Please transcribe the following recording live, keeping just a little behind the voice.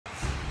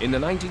In the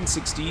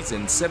 1960s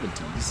and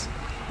 70s,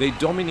 they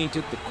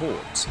dominated the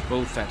courts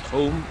both at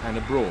home and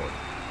abroad,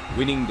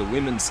 winning the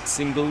women's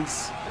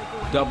singles,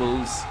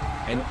 doubles,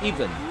 and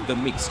even the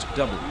mixed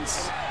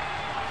doubles.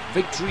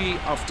 Victory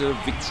after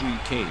victory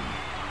came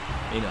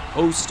in a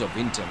host of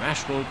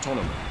international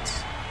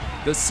tournaments,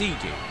 the SEA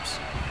Games,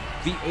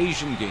 the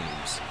Asian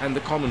Games, and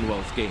the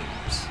Commonwealth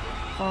Games.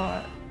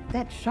 For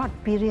that short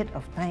period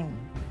of time,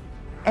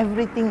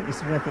 everything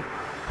is worth it,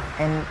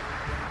 and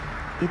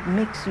it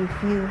makes you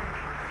feel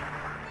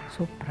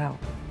so proud.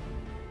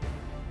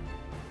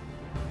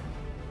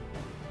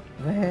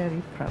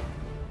 Very proud.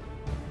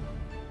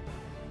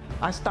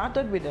 I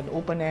started with an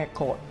open-air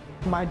court.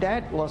 My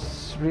dad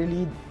was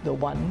really the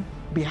one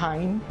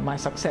behind my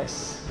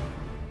success.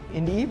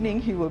 In the evening,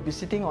 he will be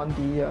sitting on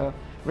the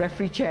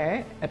referee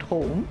chair at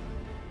home,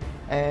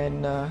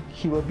 and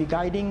he will be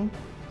guiding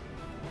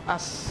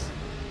us,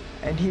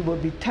 and he will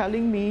be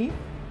telling me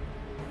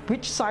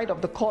which side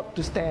of the court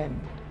to stand.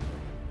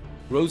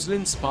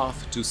 Rosalind's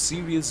path to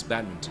serious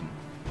badminton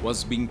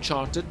was being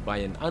charted by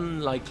an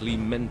unlikely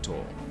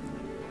mentor,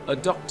 a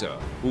doctor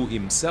who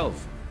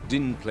himself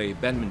didn't play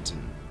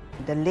badminton.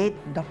 The late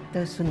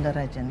Dr.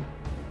 Sundarajan,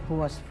 who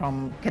was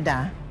from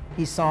Kedah,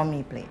 he saw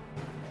me play.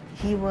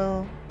 He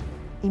will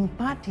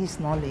impart his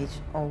knowledge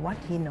or what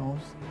he knows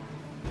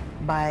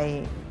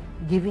by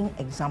giving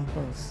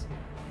examples.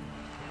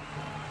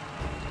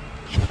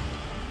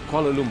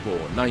 Kuala Lumpur,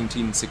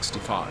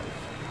 1965.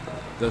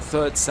 The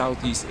third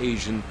Southeast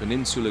Asian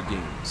Peninsular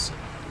Games,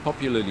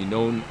 popularly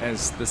known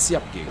as the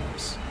Siap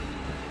Games.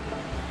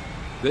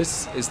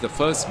 This is the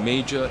first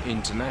major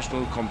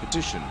international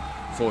competition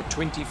for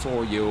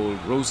 24-year-old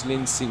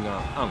Rosalind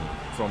Singa Ang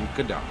from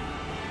Kedah.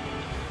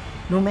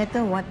 No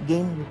matter what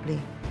game you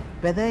play,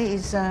 whether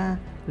it's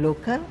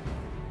local,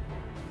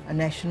 a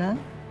national,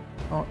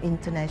 or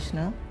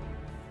international,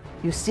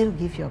 you still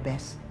give your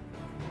best.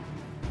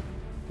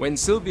 When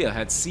Sylvia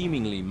had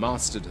seemingly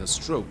mastered her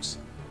strokes,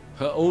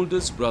 her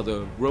oldest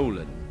brother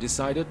Roland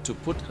decided to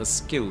put her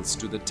skills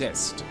to the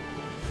test.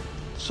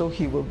 So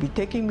he will be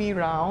taking me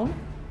around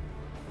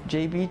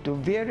JB to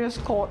various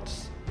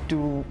courts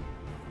to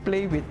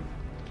play with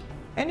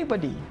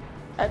anybody.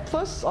 At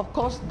first, of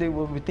course, they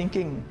will be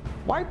thinking,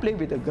 why play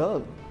with a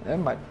girl?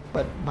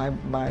 But my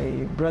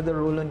brother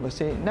Roland will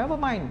say, never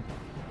mind,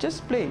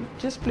 just play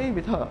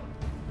with her.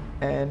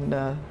 And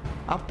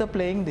after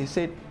playing, they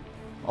said,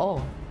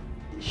 oh,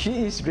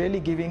 she is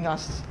really giving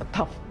us a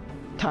tough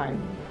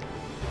time.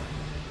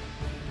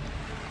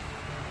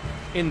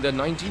 In the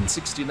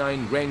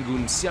 1969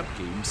 Rangoon Siap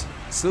Games,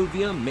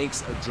 Sylvia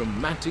makes a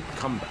dramatic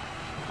comeback.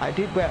 I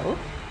did well.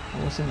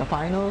 I was in the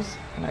finals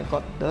and I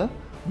got the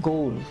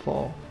gold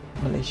for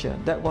Malaysia.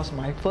 That was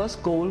my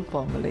first goal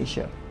for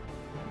Malaysia.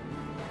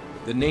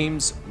 The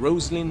names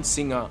Rosalind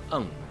Singa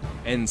Ang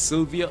and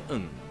Sylvia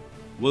Ng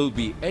will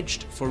be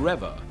etched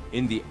forever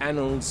in the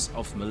annals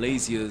of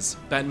Malaysia's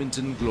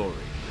badminton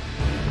glory.